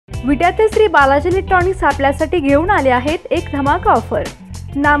विट्यातील Shri Balaji electronics आपल्यासाठी घेऊन आले आहेत एक धमाका ऑफर।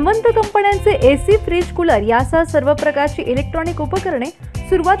 नामवंत कंपन्यांचे एसी, फ्रीज, कूलर यासह सर्व प्रकारची इलेक्ट्रॉनिक उपकरणे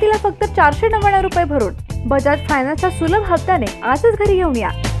सुरुवातीला फक्त 499 रुपये भरून बजाज फायनान्सच्या सुलभ हप्त्याने आजच घरी घेऊन या।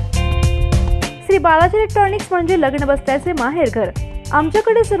 श्री बालाजी इलेक्ट्रॉनिक्स म्हणजे लग्न बसल्याचे माहेरघर।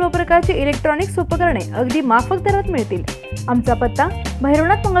 आमच्याकडे सर्व प्रकारची इलेक्ट्रॉनिक्स उपकरणे अगदी माफक दरात मिळतील। आमचा पत्ता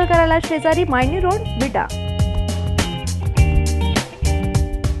भैरवनाथ मंगळकाराला शेजारी मायनी रोड, विटा।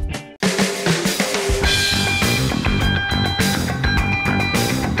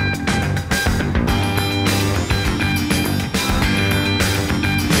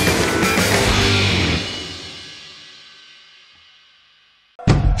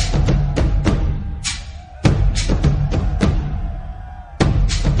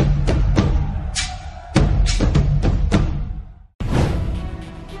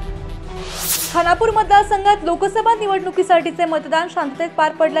 खानापूर मतदारसंघात लोकसभा निवडणुकीसाठीचे मतदान शांततेत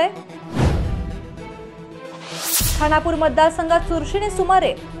पार पडले। खानापूर मतदारसंघात चुरशीने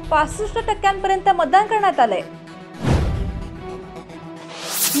सुमारे 65% मतदान करण्यात आले।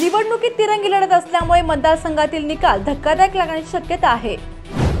 निवडणुकीत तिरंगी लढत असल्यामुळे मतदारसंघातील निकाल धक्कादायक लागण्याची शक्यता आहे।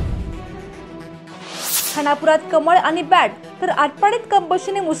 खानापुरात कमळ आणि बॅट तर आटपाडीत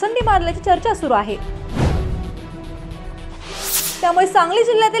कंबशीने मुसंडी मारल्याची चर्चा सुरू आहे। त्यामुळे सांगली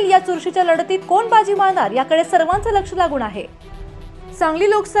जिल्ह्यातील या चुरशीच्या लढतीत कोण बाजी मारणार याकडे सर्वांचं लक्ष लागून आहे। सांगली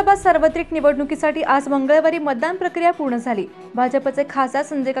लोकसभा सार्वत्रिक निवडणुकीसाठी आज मंगळवारी मतदान प्रक्रिया पूर्ण झाली। भाजपचे खासदार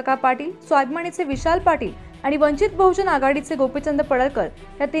संजय काका पाटील, स्वाभिमानीचे विशाल पाटील आणि वंचित बहुजन आघाडीचे गोपीचंद पडळकर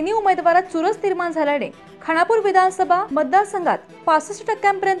या तिन्ही उमेदवारात चुरस निर्माण झाल्याने खानापूर विधानसभा मतदारसंघात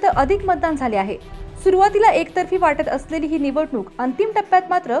 65% अधिक मतदान झाले आहे। सुरुवातीला एकतर्फी वाटत असलेली ही निवडणूक अंतिम टप्प्यात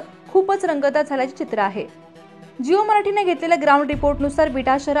मात्र खूपच रंगतदार झाल्याचे चित्र आहे। जिओ मराठीने घेतलेल्या ग्राउंड रिपोर्टनुसार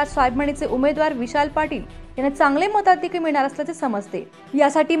विटा शहरात स्वाभिमानीचे उमेदवार विशाल पाटील यांना चांगले मताधिक्य मिळणार असल्याचे समजते।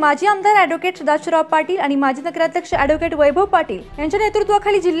 यासाठी माजी आमदार ॲडव्होकेट सदाशिवराव पाटील आणि माजी नगराध्यक्ष ॲडव्होकेट वैभव पाटील यांच्या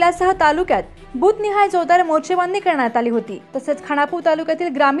नेतृत्वाखाली जिल्ह्यासह तालुक्यात बूथनिहाय जोरदार मोर्चेबांधणी करण्यात आली होती। तसेच खानापूर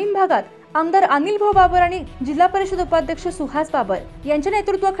तालुक्यातील ग्रामीण भागात आमदार अनिल भाऊ बाबर आणि जिल्हा परिषद उपाध्यक्ष सुहास बाबर यांच्या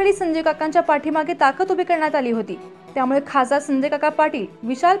नेतृत्वाखाली संजय काकांच्या पाठीमागे ताकद उभी करण्यात आली होती। त्यामुळे खासदार संजय काका पाटील,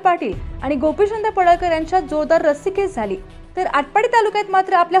 विशाल पाटील आणि गोपीचंद पडळकर यांच्यात जोरदार रस्सीखेच झाली। तर आटपाडी तालुक्यात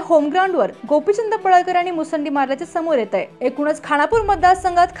मात्र आपल्या होम ग्राउंडवर गोपीचंद पडळकर यांनी मुसंडी मारल्याचे समोर येत आहे। एकूणच खानापूर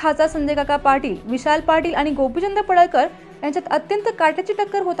मतदारसंघात खासदार संजय काका पाटील, विशाल पाटील आणि गोपीचंद पडळकर यांच्यात अत्यंत काट्याची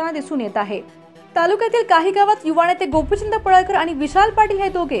टक्कर होताना दिसून येत आहे। तालुक्यातील काही गावात युवा नेते गोपीचंद पडळकर आणि विशाल पाटील हे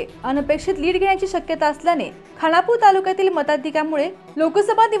दोघे अनपेक्षित लीड घेण्याची शक्यता असल्याने खानापूर तालुक्यातील मताधिक्यामुळे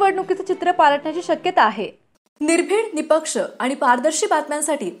लोकसभा निवडणुकीचे चित्र पालटण्याची शक्यता आहे। निर्भीड, निपक्ष आणि पारदर्शी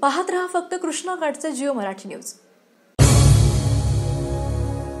बातम्यांसाठी पाहत रहा फक्त कृष्णाघाटचे जिओ मराठी न्यूज।